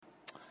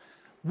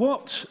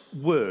What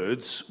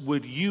words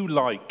would you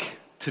like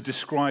to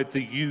describe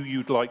the you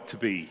you'd like to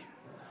be?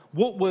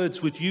 What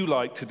words would you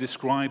like to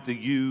describe the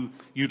you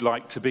you'd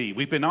like to be?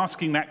 We've been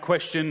asking that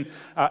question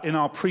in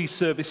our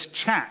pre-service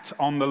chat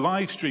on the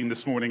live stream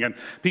this morning, and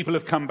people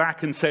have come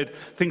back and said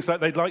things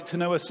like they'd like to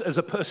know us as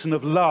a person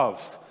of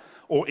love,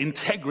 or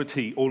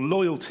integrity, or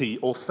loyalty,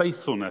 or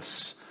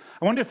faithfulness.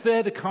 I wonder if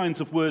they're the kinds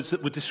of words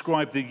that would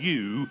describe the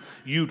you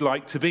you'd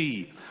like to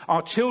be.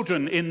 Our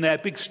children in their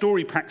big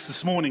story packs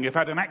this morning have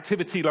had an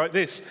activity like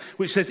this,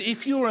 which says,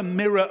 if you're a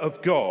mirror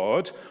of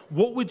God,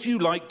 what would you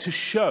like to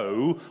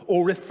show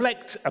or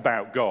reflect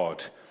about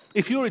God?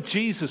 If you're a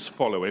Jesus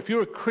follower, if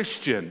you're a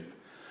Christian,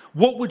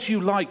 what would you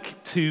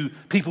like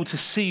people to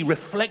see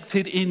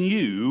reflected in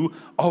you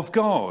of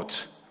God?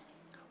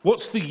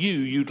 What's the you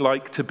you'd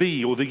like to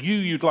be, or the you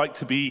you'd like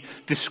to be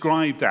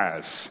described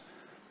as?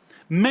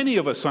 Many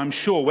of us, I'm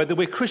sure, whether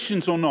we're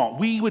Christians or not,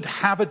 we would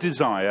have a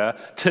desire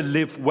to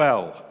live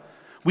well.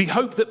 We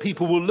hope that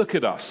people will look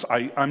at us,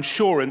 I'm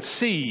sure, and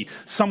see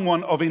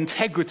someone of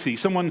integrity,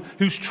 someone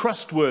who's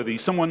trustworthy,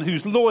 someone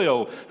who's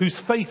loyal, who's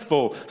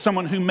faithful,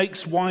 someone who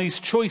makes wise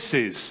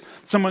choices,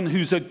 someone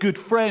who's a good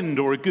friend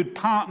or a good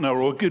partner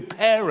or a good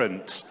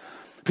parent.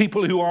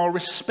 People who are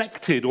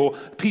respected, or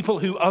people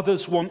who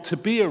others want to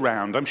be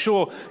around. I'm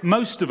sure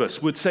most of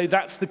us would say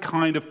that's the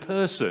kind of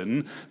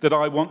person that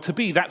I want to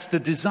be. That's the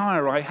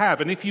desire I have.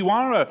 And if you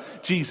are a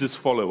Jesus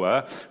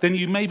follower, then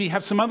you maybe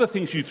have some other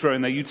things you throw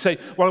in there. You'd say,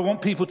 well, I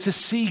want people to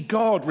see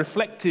God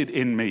reflected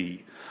in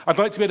me. I'd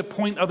like to be able to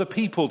point other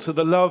people to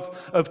the love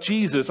of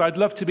Jesus. I'd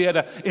love to be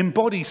able to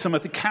embody some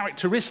of the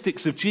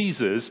characteristics of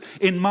Jesus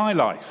in my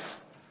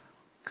life.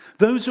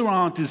 Those are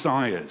our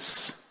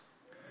desires.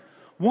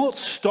 What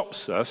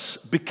stops us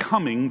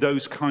becoming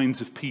those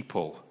kinds of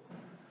people?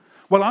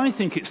 Well, I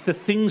think it's the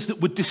things that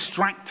would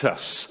distract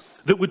us,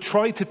 that would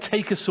try to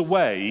take us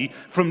away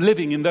from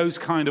living in those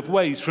kind of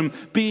ways, from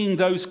being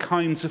those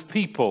kinds of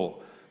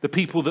people, the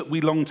people that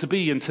we long to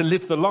be and to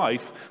live the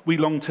life we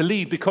long to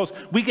lead, because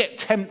we get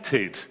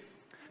tempted.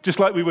 Just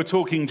like we were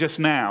talking just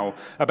now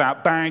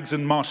about bags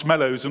and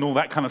marshmallows and all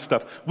that kind of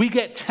stuff. We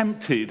get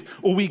tempted,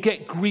 or we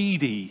get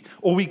greedy,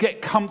 or we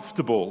get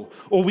comfortable,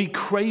 or we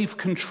crave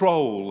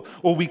control,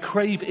 or we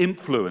crave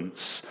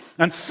influence.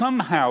 And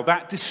somehow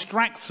that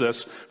distracts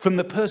us from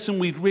the person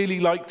we'd really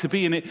like to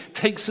be, and it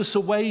takes us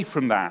away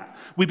from that.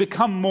 We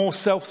become more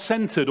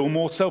self-centered or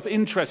more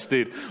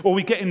self-interested, or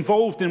we get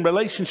involved in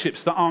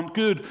relationships that aren't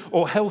good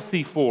or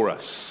healthy for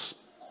us.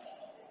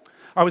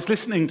 I was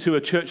listening to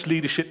a church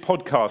leadership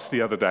podcast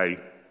the other day,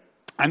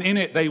 and in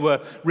it they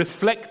were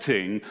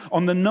reflecting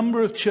on the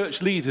number of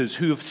church leaders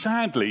who have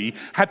sadly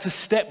had to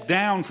step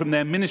down from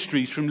their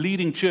ministries, from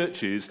leading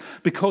churches,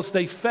 because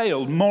they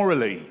failed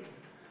morally.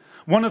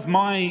 One of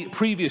my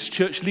previous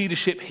church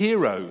leadership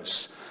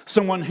heroes,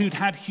 someone who'd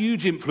had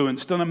huge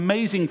influence, done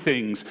amazing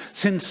things,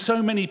 seen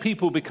so many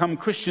people become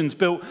Christians,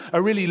 built a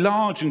really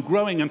large and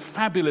growing and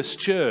fabulous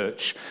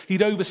church.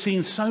 He'd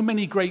overseen so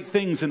many great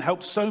things and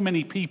helped so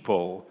many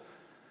people.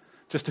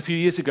 Just a few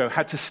years ago,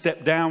 had to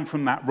step down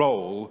from that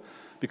role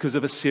because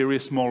of a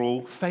serious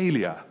moral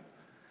failure.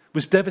 It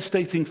was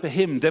devastating for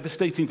him,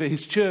 devastating for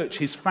his church,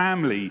 his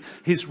family,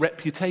 his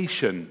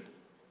reputation.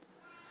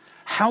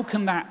 How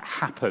can that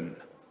happen?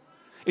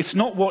 It's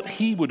not what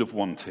he would have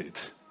wanted.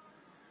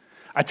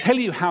 I tell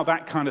you how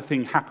that kind of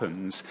thing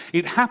happens.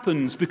 It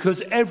happens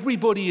because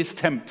everybody is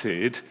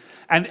tempted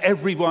and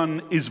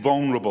everyone is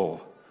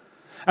vulnerable.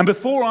 And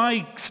before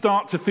I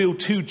start to feel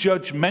too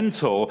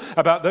judgmental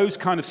about those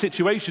kind of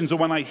situations, or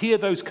when I hear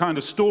those kind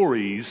of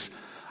stories,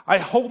 I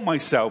hold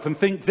myself and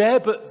think, there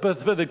but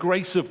for the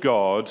grace of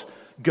God,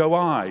 go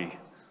I.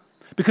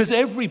 Because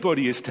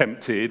everybody is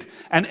tempted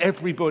and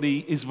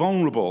everybody is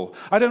vulnerable.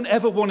 I don't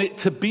ever want it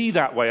to be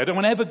that way. I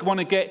don't ever want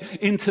to get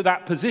into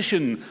that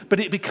position, but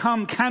it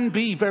can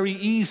be very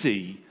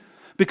easy.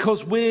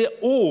 Because we're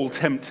all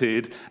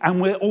tempted and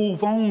we're all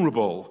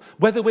vulnerable,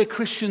 whether we're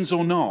Christians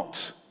or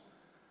not.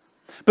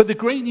 But the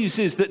great news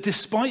is that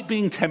despite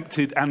being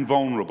tempted and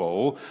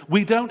vulnerable,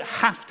 we don't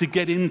have to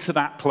get into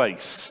that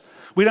place.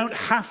 We don't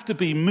have to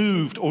be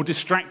moved or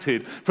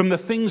distracted from the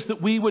things that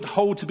we would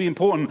hold to be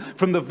important,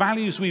 from the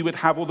values we would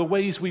have or the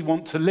ways we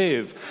want to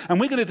live. And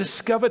we're going to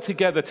discover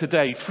together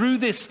today, through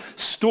this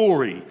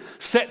story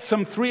set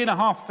some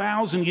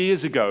 3,500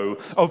 years ago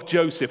of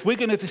Joseph, we're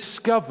going to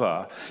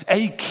discover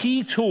a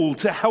key tool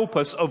to help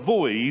us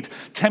avoid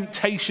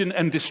temptation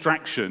and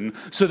distraction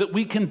so that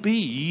we can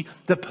be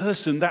the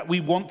person that we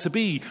want to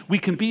be. We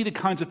can be the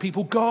kinds of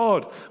people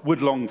God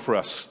would long for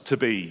us to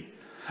be.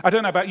 I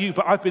don't know about you,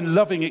 but I've been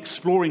loving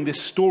exploring this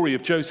story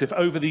of Joseph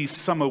over these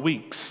summer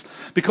weeks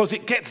because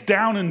it gets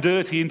down and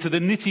dirty into the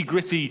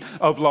nitty-gritty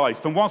of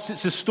life. And whilst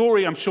it's a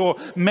story I'm sure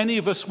many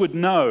of us would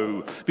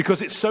know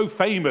because it's so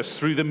famous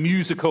through the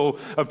musical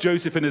of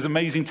Joseph and his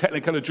amazing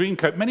Technicolor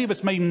Dreamcoat, many of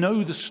us may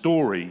know the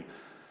story.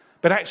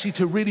 But actually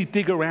to really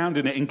dig around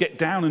in it and get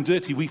down and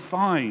dirty, we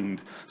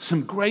find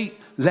some great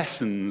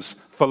lessons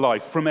for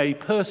life from a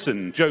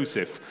person,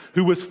 Joseph,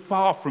 who was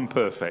far from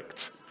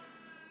perfect.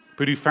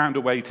 but who found a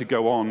way to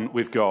go on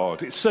with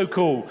God. It's so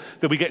cool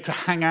that we get to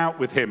hang out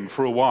with him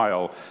for a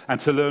while and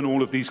to learn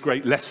all of these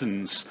great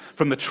lessons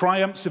from the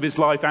triumphs of his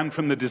life and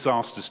from the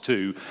disasters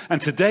too. And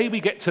today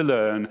we get to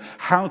learn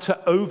how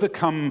to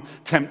overcome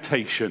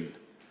temptation,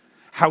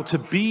 how to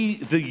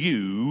be the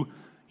you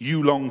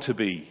long to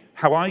be,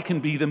 how I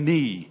can be the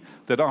me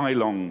that I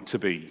long to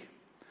be.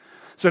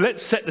 So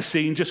let's set the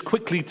scene just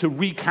quickly to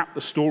recap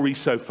the story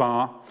so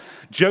far.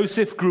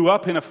 Joseph grew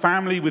up in a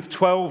family with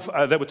 12,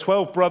 there were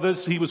 12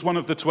 brothers. He was one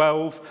of the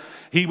 12.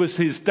 He was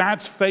his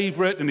dad's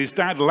favorite, and his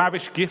dad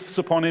lavished gifts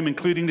upon him,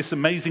 including this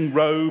amazing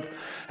robe.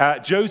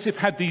 Joseph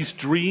had these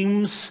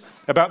dreams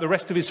about the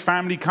rest of his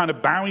family kind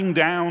of bowing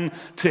down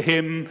to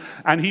him,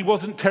 and he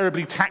wasn't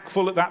terribly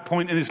tactful at that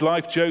point in his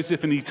life,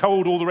 Joseph, and he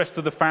told all the rest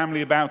of the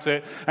family about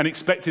it and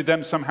expected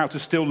them somehow to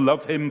still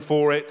love him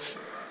for it.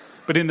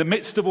 But in the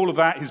midst of all of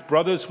that, his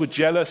brothers were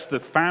jealous, the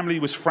family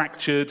was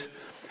fractured,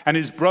 and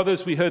his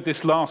brothers, we heard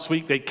this last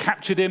week, they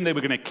captured him, they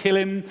were going to kill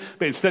him,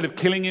 but instead of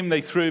killing him,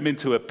 they threw him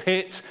into a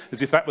pit,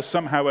 as if that was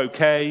somehow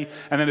okay,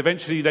 and then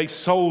eventually they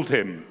sold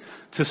him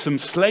to some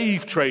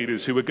slave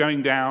traders who were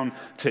going down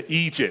to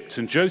Egypt,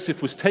 and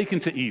Joseph was taken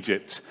to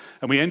Egypt,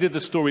 and we ended the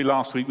story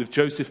last week with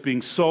Joseph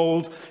being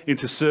sold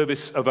into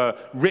service of a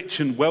rich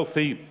and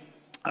wealthy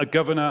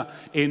governor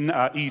in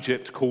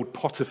Egypt called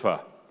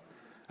Potiphar.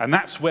 And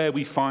that's where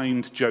we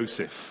find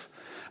Joseph.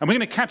 And we're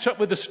going to catch up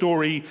with the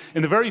story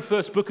in the very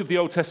first book of the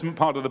Old Testament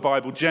part of the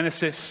Bible,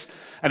 Genesis.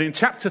 And in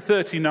chapter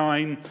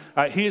 39,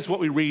 here's what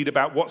we read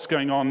about what's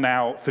going on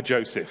now for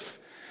Joseph.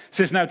 It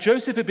says, "Now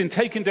Joseph had been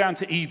taken down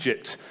to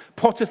Egypt.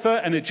 Potiphar,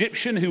 an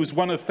Egyptian who was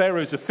one of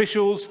Pharaoh's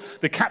officials,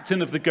 the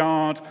captain of the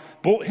guard,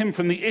 bought him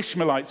from the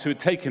Ishmaelites who had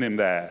taken him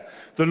there.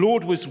 The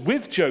Lord was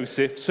with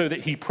Joseph so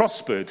that he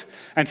prospered,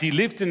 and he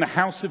lived in the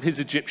house of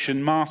his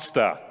Egyptian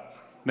master."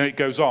 Then it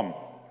goes on.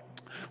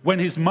 "When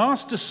his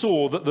master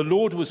saw that the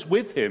Lord was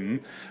with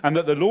him and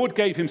that the Lord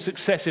gave him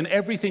success in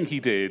everything he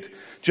did,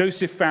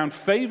 Joseph found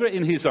favor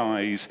in his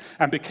eyes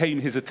and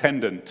became his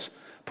attendant.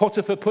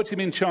 Potiphar put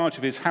him in charge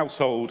of his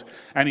household,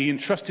 and he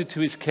entrusted to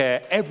his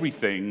care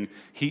everything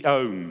he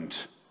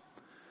owned."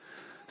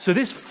 So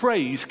this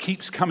phrase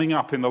keeps coming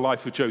up in the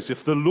life of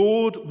Joseph. The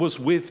Lord was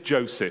with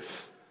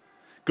Joseph.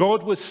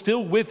 God was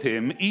still with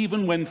him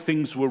even when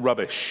things were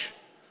rubbish.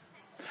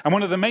 And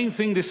one of the main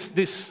things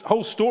this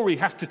whole story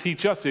has to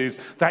teach us is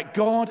that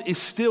God is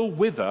still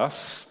with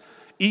us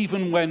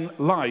even when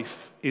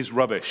life is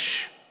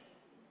rubbish.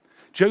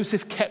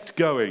 Joseph kept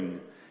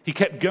going. He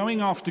kept going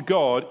after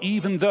God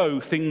even though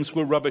things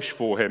were rubbish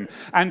for him.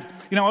 And,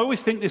 I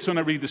always think this when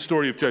I read the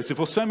story of Joseph,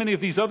 or so many of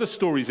these other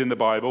stories in the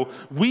Bible,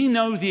 we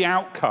know the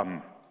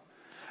outcome.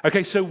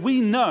 Okay, so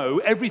we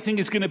know everything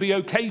is going to be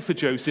okay for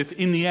Joseph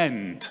in the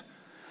end.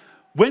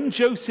 When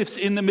Joseph's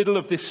in the middle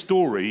of this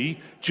story,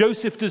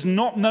 Joseph does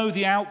not know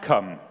the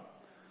outcome.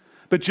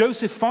 But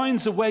Joseph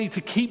finds a way to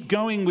keep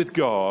going with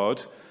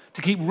God,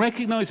 to keep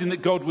recognizing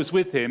that God was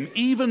with him,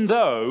 even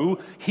though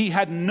he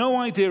had no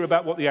idea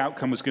about what the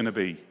outcome was going to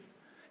be.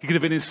 He could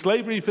have been in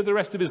slavery for the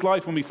rest of his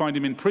life when we find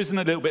him in prison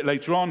a little bit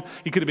later on.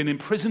 He could have been in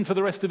prison for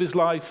the rest of his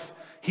life.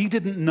 He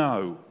didn't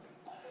know.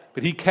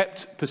 But he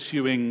kept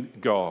pursuing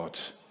God.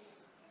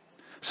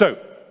 So,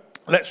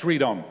 let's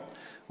read on.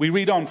 We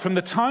read on, "From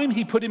the time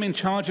he put him in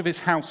charge of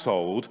his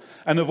household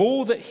and of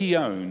all that he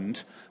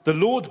owned, the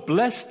Lord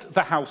blessed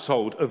the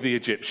household of the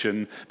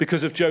Egyptian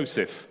because of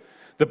Joseph.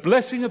 The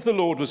blessing of the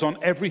Lord was on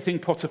everything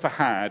Potiphar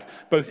had,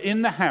 both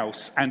in the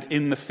house and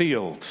in the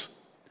field.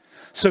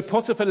 So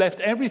Potiphar left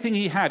everything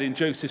he had in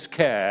Joseph's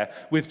care,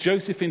 with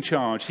Joseph in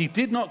charge. He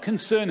did not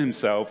concern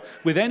himself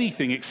with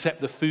anything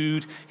except the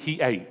food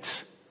he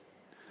ate."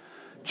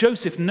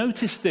 Joseph,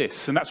 notice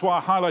this, and that's why I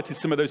highlighted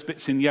some of those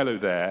bits in yellow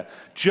there.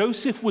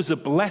 Joseph was a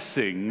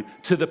blessing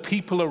to the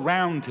people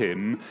around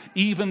him,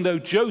 even though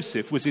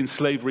Joseph was in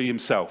slavery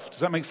himself.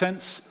 Does that make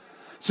sense?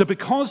 So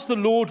because the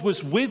Lord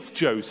was with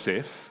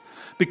Joseph,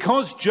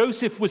 because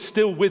Joseph was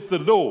still with the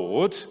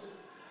Lord,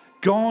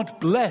 God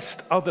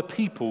blessed other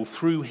people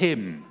through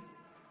him.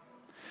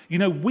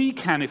 We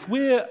can, if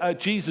we're a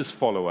Jesus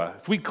follower,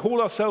 if we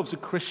call ourselves a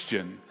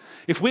Christian,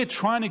 if we're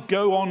trying to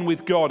go on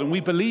with God and we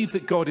believe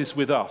that God is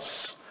with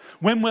us,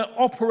 when we're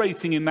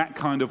operating in that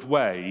kind of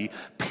way,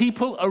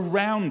 people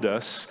around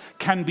us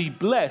can be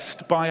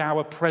blessed by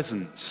our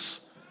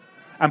presence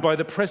and by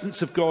the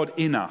presence of God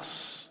in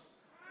us.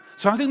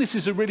 So I think this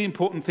is a really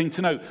important thing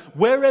to know.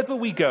 Wherever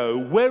we go,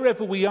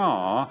 wherever we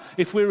are,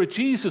 if we're a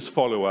Jesus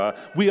follower,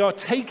 we are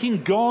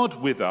taking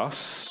God with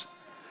us,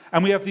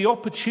 and we have the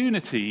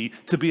opportunity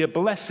to be a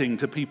blessing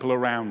to people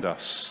around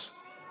us.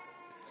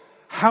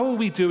 How are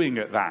we doing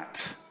at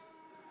that?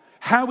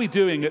 How are we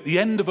doing at the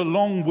end of a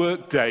long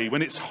work day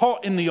when it's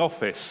hot in the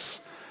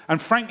office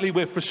and frankly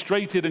we're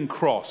frustrated and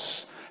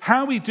cross?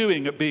 How are we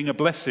doing at being a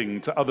blessing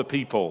to other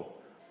people?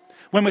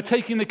 When we're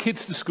taking the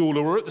kids to school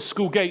or we're at the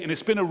school gate and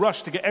it's been a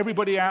rush to get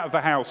everybody out of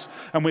the house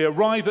and we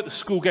arrive at the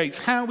school gates,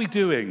 how are we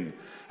doing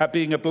at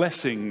being a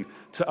blessing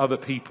to other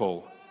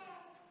people?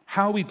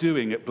 How are we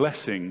doing at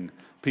blessing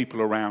people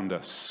around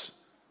us?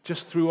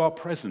 Just through our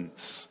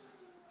presence,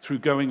 through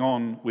going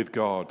on with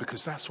God,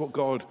 because that's what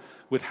God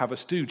would have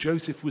us do.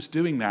 Joseph was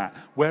doing that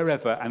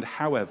wherever and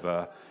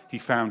however he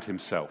found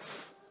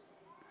himself.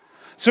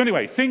 So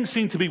anyway, things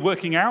seem to be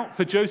working out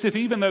for Joseph.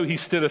 Even though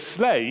he's still a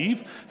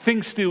slave,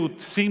 things still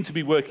seem to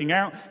be working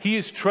out. He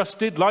is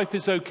trusted. Life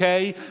is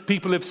okay.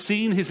 People have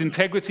seen his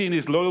integrity and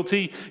his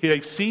loyalty.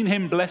 They've seen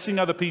him blessing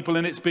other people,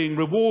 and it's being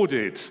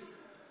rewarded.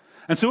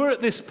 And so we're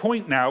at this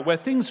point now where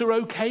things are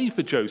okay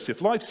for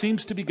Joseph. Life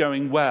seems to be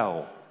going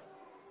well.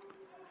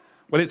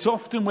 Well, it's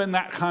often when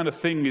that kind of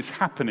thing is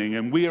happening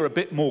and we are a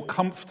bit more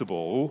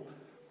comfortable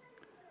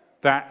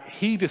that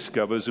he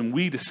discovers and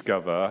we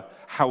discover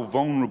how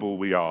vulnerable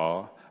we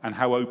are and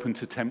how open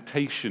to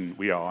temptation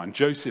we are. And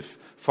Joseph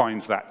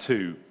finds that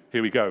too.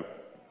 Here we go.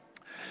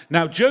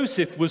 Now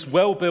Joseph was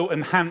well-built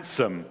and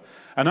handsome,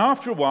 and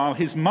after a while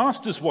his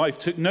master's wife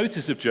took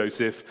notice of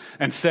Joseph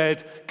and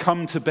said,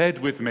 "Come to bed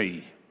with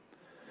me."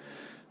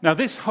 Now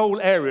this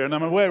whole area, and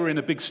I'm aware we're in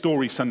a big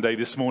story Sunday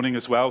this morning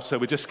as well, so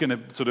we're just going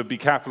to sort of be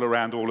careful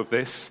around all of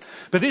this.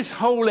 But this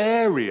whole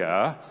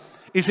area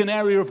is an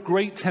area of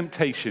great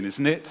temptation,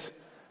 isn't it?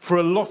 For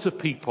a lot of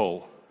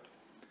people.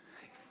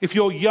 If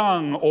you're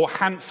young or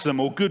handsome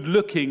or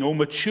good-looking or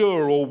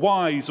mature or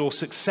wise or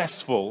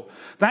successful,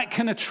 that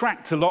can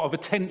attract a lot of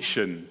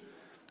attention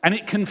and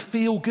it can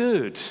feel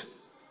good.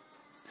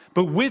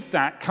 But with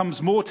that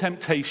comes more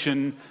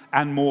temptation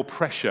and more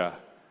pressure.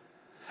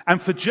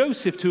 And for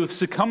Joseph to have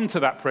succumbed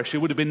to that pressure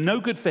would have been no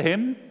good for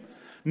him,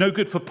 no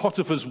good for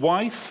Potiphar's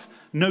wife,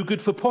 no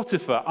good for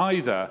Potiphar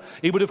either.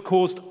 It would have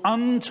caused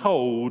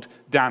untold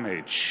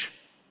damage.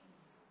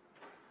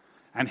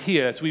 And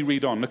here, as we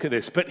read on, look at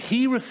this. But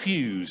he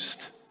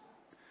refused.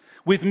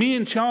 With me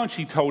in charge,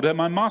 he told her,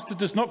 my master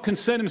does not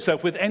concern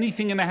himself with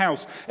anything in the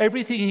house.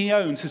 Everything he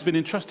owns has been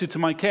entrusted to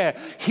my care.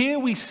 Here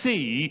we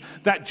see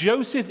that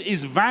Joseph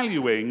is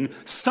valuing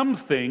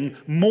something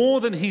more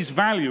than he's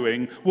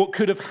valuing what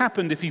could have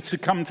happened if he'd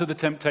succumbed to the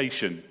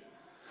temptation.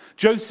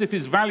 Joseph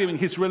is valuing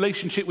his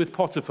relationship with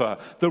Potiphar,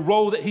 the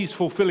role that he's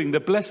fulfilling, the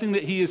blessing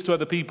that he is to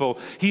other people.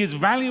 He is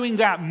valuing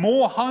that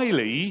more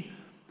highly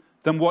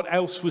than what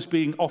else was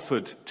being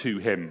offered to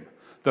him,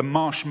 the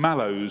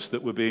marshmallows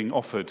that were being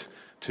offered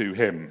to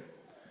him.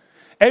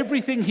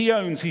 Everything he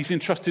owns, he's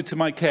entrusted to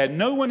my care.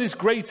 No one is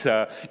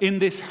greater in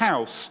this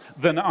house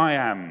than I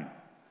am.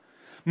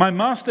 My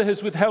master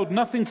has withheld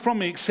nothing from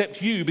me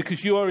except you,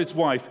 because you are his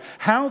wife.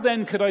 How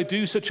then could I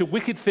do such a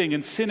wicked thing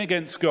and sin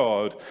against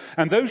God?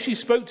 And though she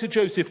spoke to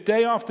Joseph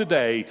day after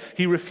day,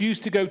 he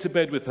refused to go to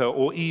bed with her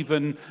or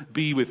even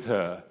be with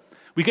her.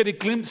 We get a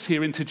glimpse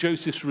here into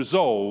Joseph's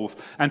resolve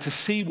and to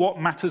see what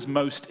matters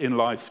most in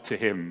life to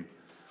him.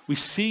 We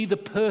see the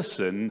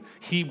person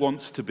he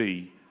wants to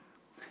be.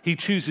 He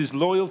chooses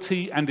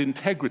loyalty and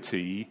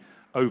integrity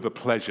over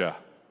pleasure.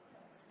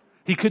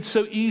 He could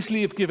so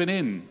easily have given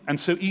in and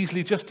so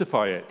easily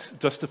justified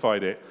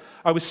it.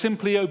 I was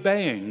simply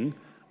obeying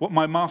what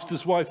my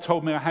master's wife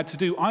told me I had to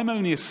do. I'm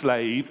only a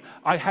slave.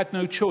 I had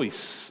no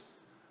choice.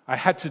 I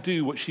had to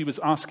do what she was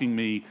asking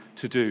me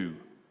to do.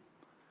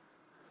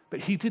 But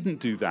he didn't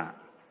do that.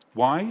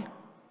 Why?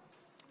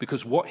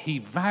 Because what he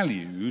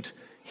valued,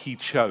 he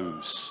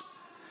chose.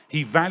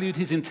 He valued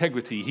his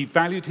integrity. He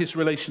valued his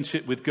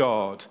relationship with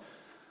God.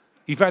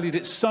 He valued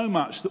it so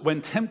much that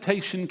when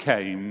temptation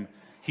came,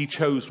 he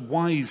chose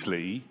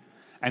wisely,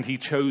 and he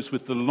chose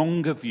with the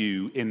longer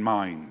view in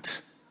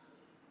mind.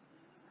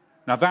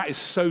 Now that is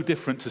so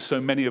different to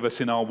so many of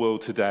us in our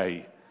world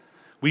today.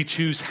 We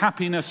choose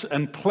happiness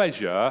and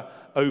pleasure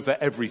over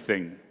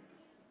everything.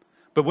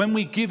 But when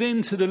we give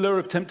in to the lure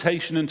of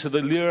temptation and to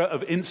the lure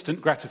of instant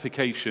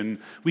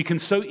gratification, we can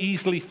so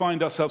easily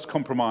find ourselves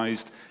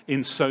compromised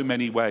in so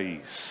many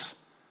ways.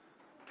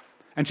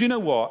 And do you know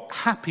what?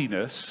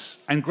 Happiness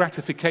and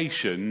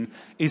gratification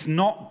is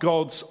not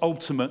God's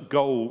ultimate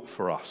goal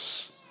for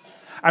us.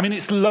 I mean,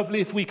 it's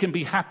lovely if we can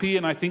be happy,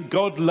 and I think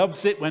God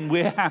loves it when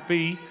we're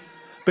happy,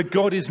 but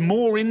God is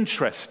more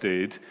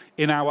interested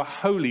in our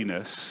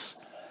holiness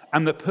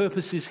and the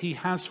purposes he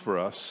has for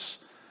us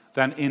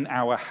than in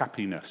our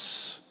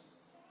happiness.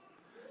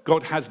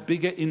 God has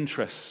bigger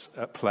interests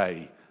at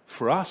play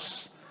for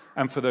us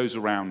and for those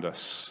around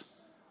us.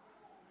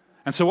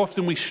 And so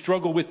often we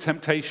struggle with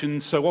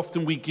temptation, so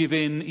often we give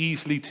in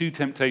easily to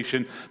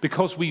temptation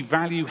because we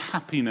value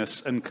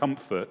happiness and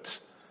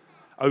comfort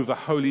over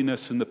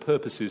holiness and the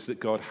purposes that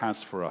God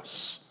has for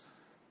us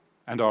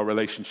and our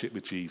relationship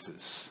with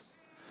Jesus.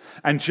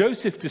 And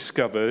Joseph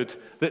discovered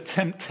that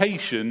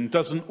temptation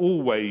doesn't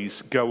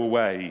always go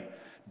away.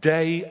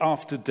 Day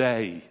after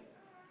day,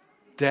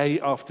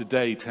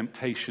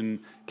 temptation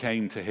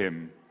came to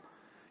him.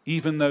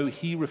 Even though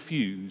he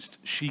refused,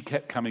 she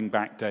kept coming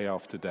back day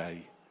after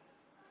day.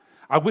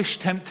 I wish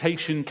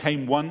temptation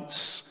came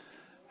once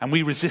and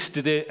we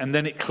resisted it and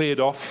then it cleared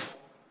off.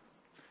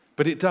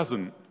 But it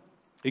doesn't.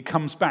 It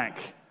comes back.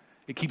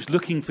 It keeps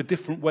looking for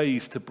different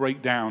ways to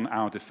break down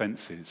our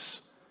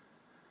defenses.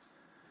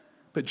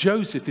 But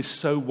Joseph is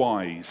so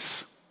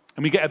wise.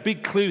 And we get a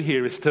big clue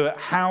here as to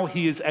how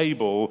he is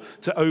able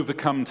to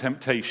overcome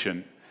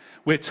temptation.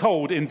 We're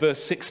told in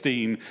verse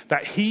 16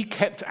 that he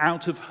kept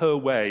out of her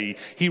way.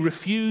 He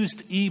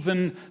refused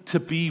even to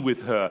be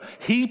with her.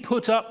 He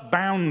put up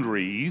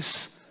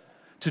boundaries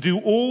to do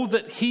all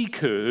that he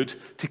could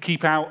to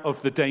keep out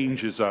of the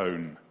danger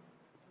zone.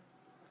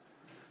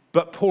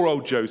 But poor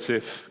old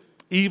Joseph,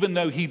 even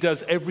though he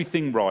does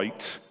everything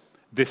right,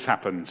 this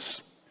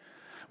happens.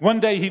 One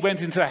day he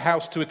went into the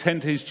house to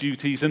attend to his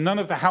duties, and none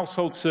of the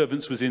household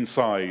servants was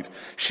inside.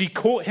 She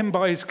caught him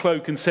by his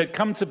cloak and said,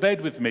 "Come to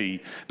bed with me."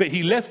 But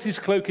he left his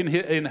cloak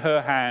in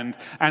her hand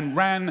and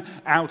ran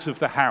out of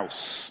the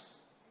house.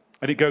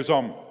 And it goes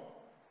on.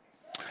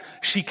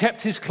 She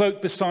kept his cloak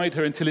beside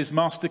her until his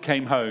master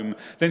came home.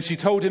 Then she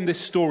told him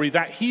this story: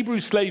 "That Hebrew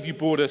slave you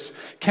brought us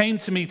came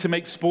to me to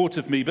make sport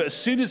of me. But as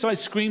soon as I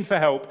screamed for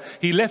help,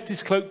 he left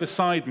his cloak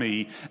beside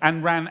me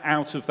and ran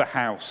out of the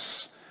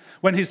house."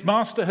 When his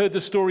master heard the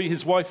story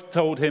his wife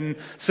told him,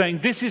 saying,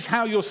 "This is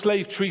how your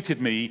slave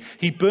treated me,"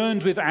 he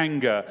burned with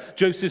anger.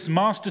 Joseph's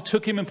master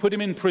took him and put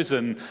him in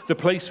prison, the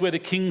place where the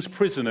king's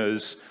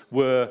prisoners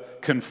were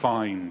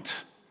confined.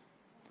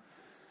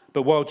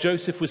 But while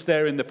Joseph was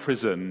there in the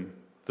prison,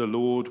 the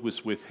Lord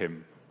was with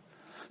him.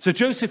 So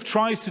Joseph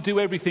tries to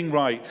do everything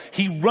right.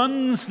 He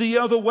runs the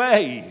other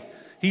way.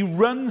 He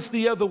runs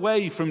the other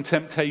way from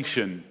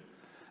temptation.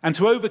 And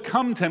to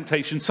overcome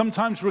temptation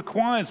sometimes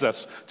requires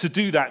us to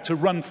do that, to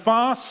run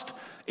fast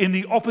in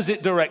the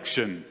opposite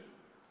direction.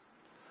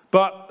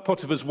 But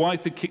Potiphar's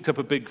wife had kicked up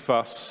a big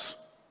fuss,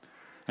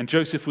 and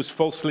Joseph was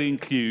falsely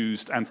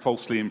accused and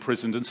falsely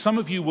imprisoned. And some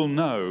of you will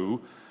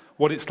know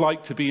what it's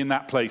like to be in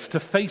that place, to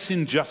face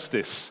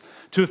injustice,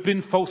 to have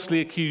been falsely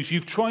accused.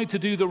 You've tried to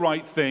do the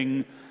right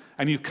thing,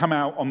 and you've come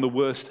out on the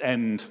worst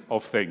end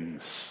of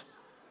things.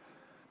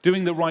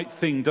 Doing the right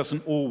thing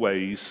doesn't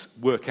always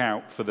work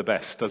out for the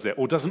best, does it?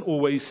 Or doesn't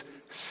always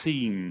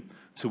seem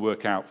to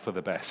work out for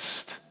the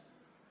best.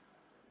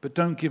 But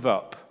don't give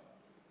up.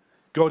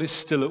 God is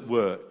still at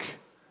work,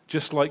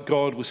 just like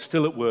God was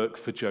still at work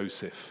for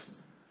Joseph.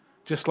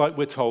 Just like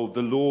we're told,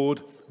 the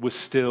Lord was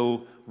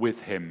still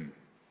with him.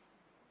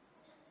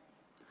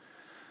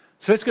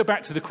 So let's go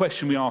back to the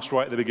question we asked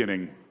right at the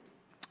beginning.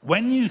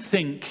 When you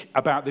think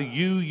about the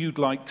you you'd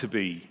like to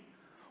be,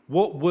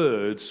 what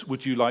words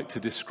would you like to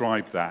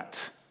describe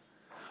that?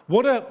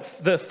 What are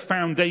the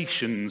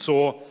foundations,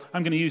 or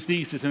I'm going to use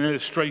these as an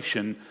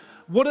illustration,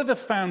 what are the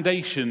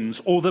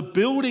foundations or the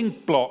building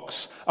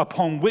blocks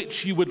upon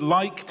which you would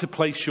like to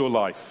place your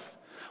life?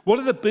 What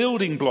are the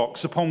building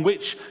blocks upon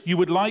which you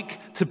would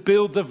like to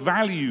build the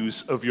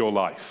values of your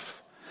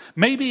life?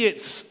 Maybe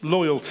it's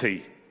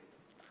loyalty.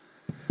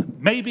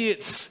 Maybe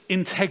it's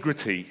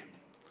integrity.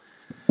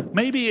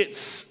 Maybe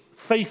it's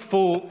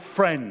faithful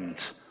friend,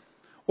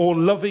 or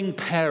loving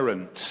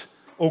parent,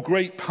 or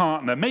great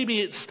partner. Maybe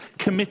it's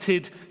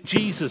committed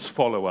Jesus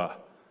follower.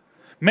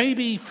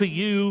 Maybe for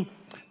you,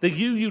 the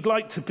you you'd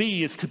like to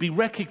be is to be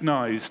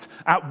recognized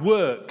at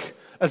work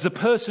as a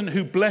person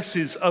who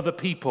blesses other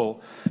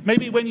people.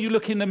 Maybe when you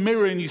look in the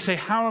mirror and you say,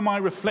 "How am I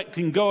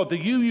reflecting God?" The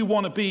you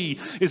want to be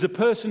is a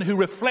person who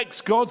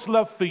reflects God's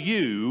love for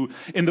you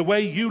in the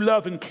way you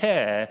love and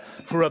care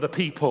for other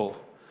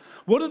people.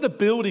 What are the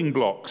building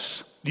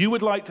blocks you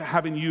would like to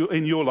have in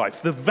your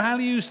life? The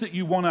values that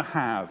you want to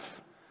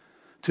have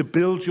to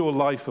build your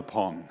life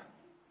upon.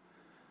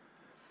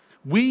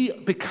 We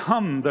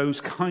become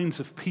those kinds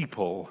of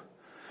people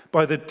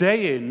by the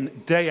day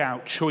in, day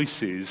out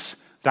choices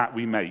that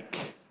we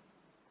make.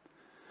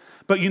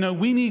 But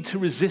we need to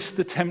resist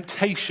the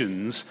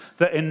temptations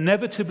that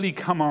inevitably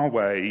come our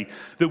way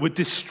that would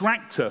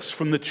distract us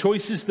from the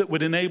choices that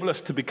would enable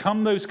us to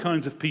become those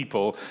kinds of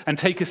people and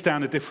take us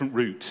down a different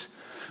route.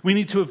 We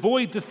need to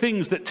avoid the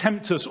things that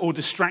tempt us or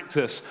distract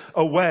us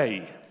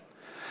away.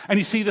 And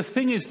you see, the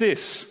thing is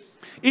this: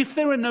 if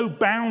there are no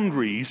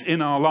boundaries in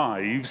our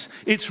lives,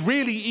 it's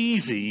really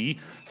easy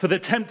for the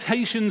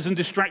temptations and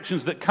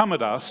distractions that come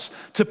at us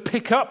to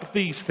pick up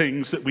these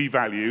things that we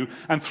value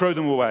and throw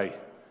them away,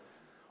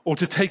 or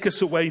to take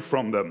us away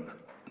from them.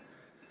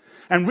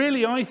 And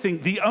really, I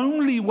think the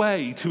only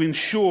way to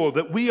ensure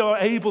that we are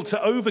able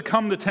to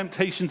overcome the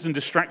temptations and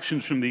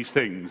distractions from these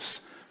things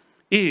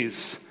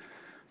is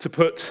to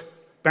put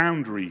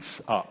boundaries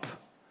up.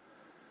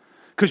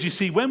 Because you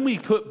see, when we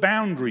put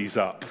boundaries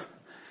up,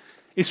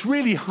 it's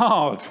really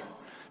hard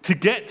to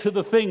get to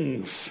the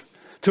things,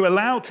 to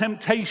allow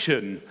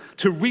temptation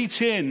to reach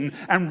in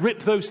and rip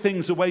those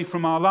things away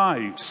from our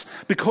lives,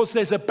 because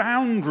there's a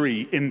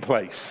boundary in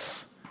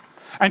place.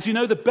 And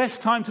the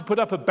best time to put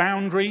up a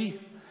boundary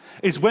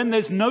is when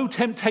there's no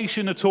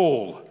temptation at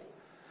all.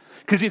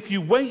 Because if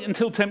you wait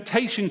until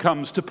temptation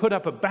comes to put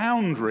up a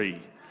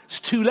boundary, it's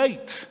too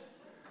late.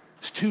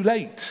 It's too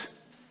late.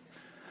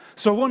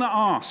 So I want to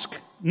ask,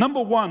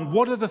 number one,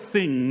 what are the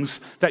things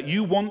that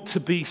you want to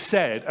be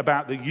said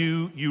about the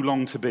you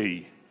long to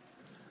be?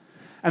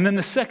 And then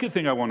the second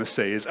thing I want to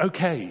say is,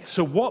 okay,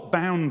 so what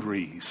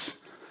boundaries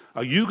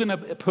are you going to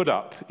put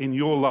up in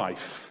your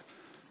life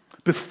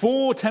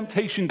before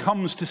temptation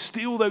comes to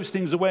steal those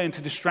things away and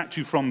to distract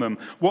you from them?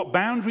 What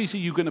boundaries are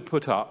you going to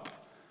put up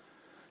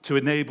to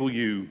enable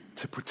you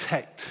to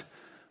protect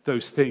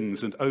those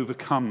things and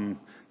overcome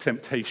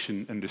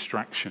temptation and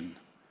distraction.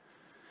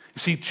 You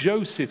see,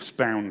 Joseph's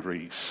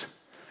boundaries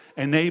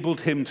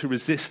enabled him to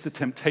resist the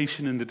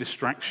temptation and the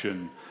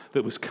distraction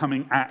that was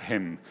coming at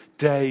him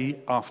day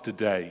after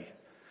day.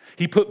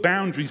 He put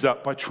boundaries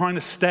up by trying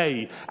to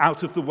stay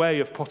out of the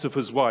way of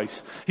Potiphar's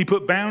wife. He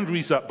put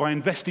boundaries up by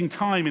investing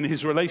time in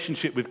his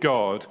relationship with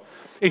God.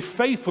 If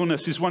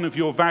faithfulness is one of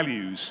your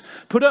values,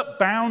 put up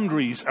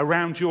boundaries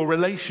around your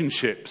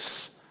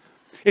relationships.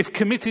 If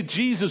committed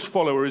Jesus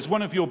follower is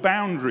one of your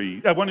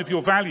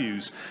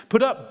values,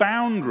 put up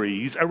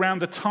boundaries around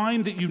the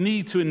time that you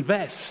need to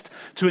invest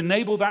to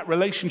enable that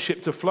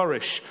relationship to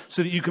flourish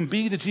so that you can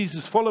be the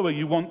Jesus follower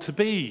you want to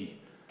be.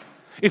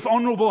 If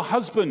honorable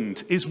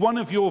husband is one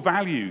of your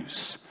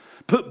values,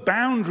 put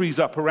boundaries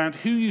up around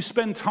who you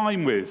spend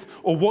time with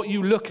or what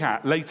you look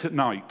at late at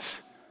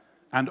night,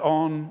 and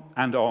on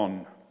and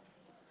on.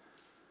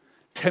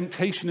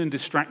 Temptation and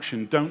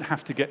distraction don't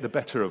have to get the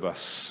better of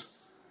us.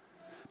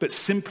 But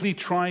simply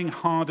trying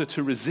harder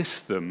to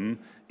resist them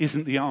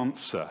isn't the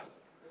answer.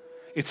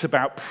 It's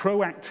about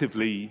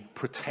proactively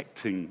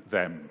protecting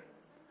them.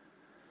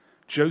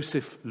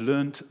 Joseph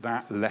learnt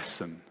that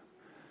lesson.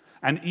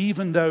 And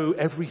even though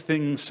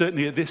everything,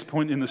 certainly at this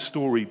point in the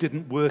story,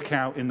 didn't work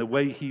out in the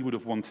way he would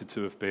have wanted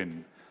to have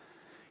been,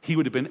 he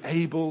would have been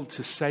able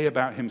to say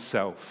about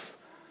himself,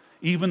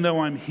 even though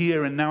I'm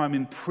here and now I'm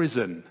in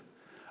prison,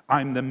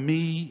 I'm the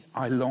me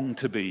I long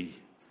to be.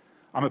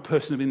 I'm a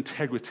person of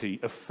integrity,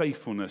 of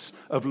faithfulness,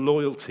 of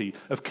loyalty,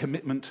 of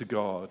commitment to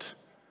God.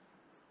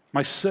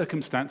 My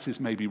circumstances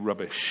may be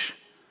rubbish,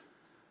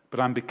 but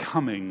I'm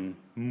becoming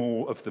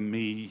more of the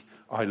me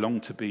I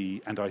long to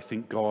be, and I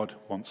think God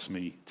wants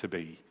me to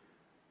be.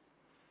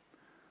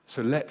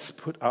 So let's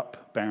put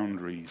up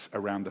boundaries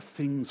around the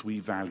things we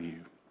value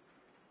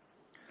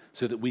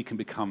so that we can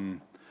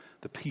become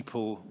the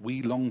people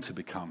we long to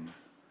become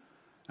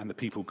and the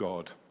people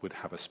God would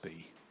have us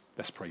be.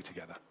 Let's pray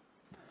together.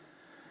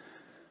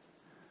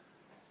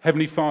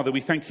 Heavenly Father,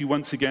 we thank you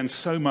once again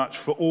so much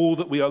for all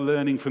that we are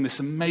learning from this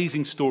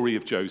amazing story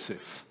of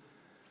Joseph.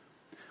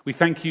 We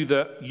thank you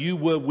that you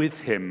were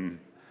with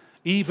him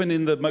even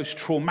in the most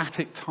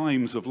traumatic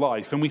times of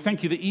life. And we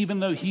thank you that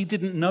even though he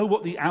didn't know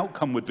what the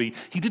outcome would be,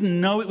 he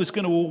didn't know it was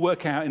going to all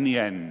work out in the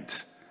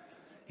end,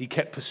 he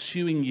kept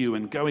pursuing you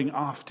and going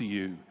after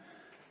you,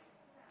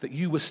 that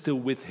you were still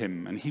with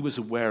him and he was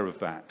aware of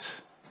that.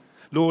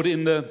 Lord,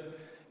 in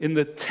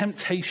the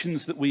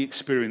temptations that we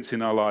experience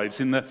in our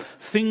lives, in the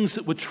things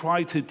that would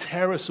try to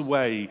tear us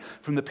away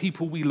from the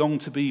people we long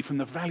to be, from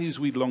the values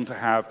we long to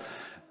have,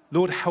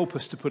 Lord, help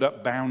us to put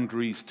up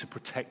boundaries to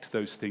protect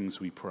those things,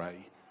 we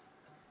pray.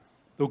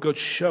 Lord God,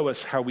 show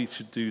us how we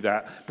should do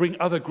that. Bring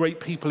other great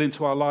people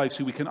into our lives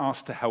who we can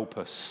ask to help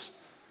us.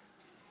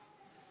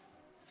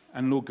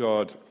 And Lord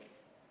God,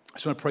 I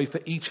just want to pray for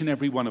each and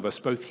every one of us,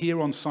 both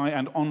here on site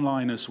and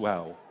online as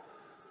well,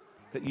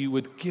 that you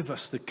would give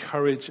us the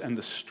courage and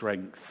the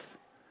strength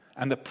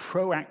and the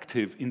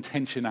proactive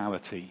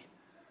intentionality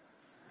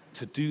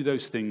to do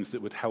those things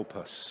that would help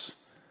us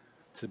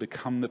to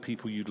become the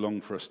people you'd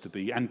long for us to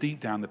be, and deep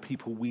down, the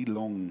people we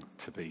long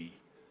to be.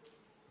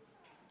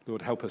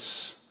 Lord, help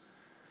us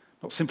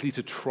not simply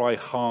to try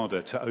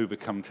harder to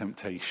overcome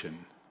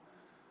temptation,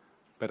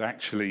 but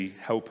actually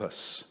help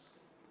us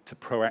to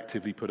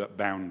proactively put up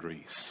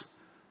boundaries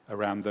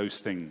around those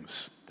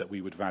things that we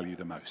would value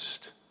the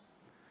most.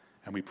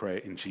 And we pray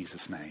it in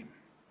Jesus' name.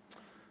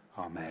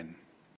 Amen.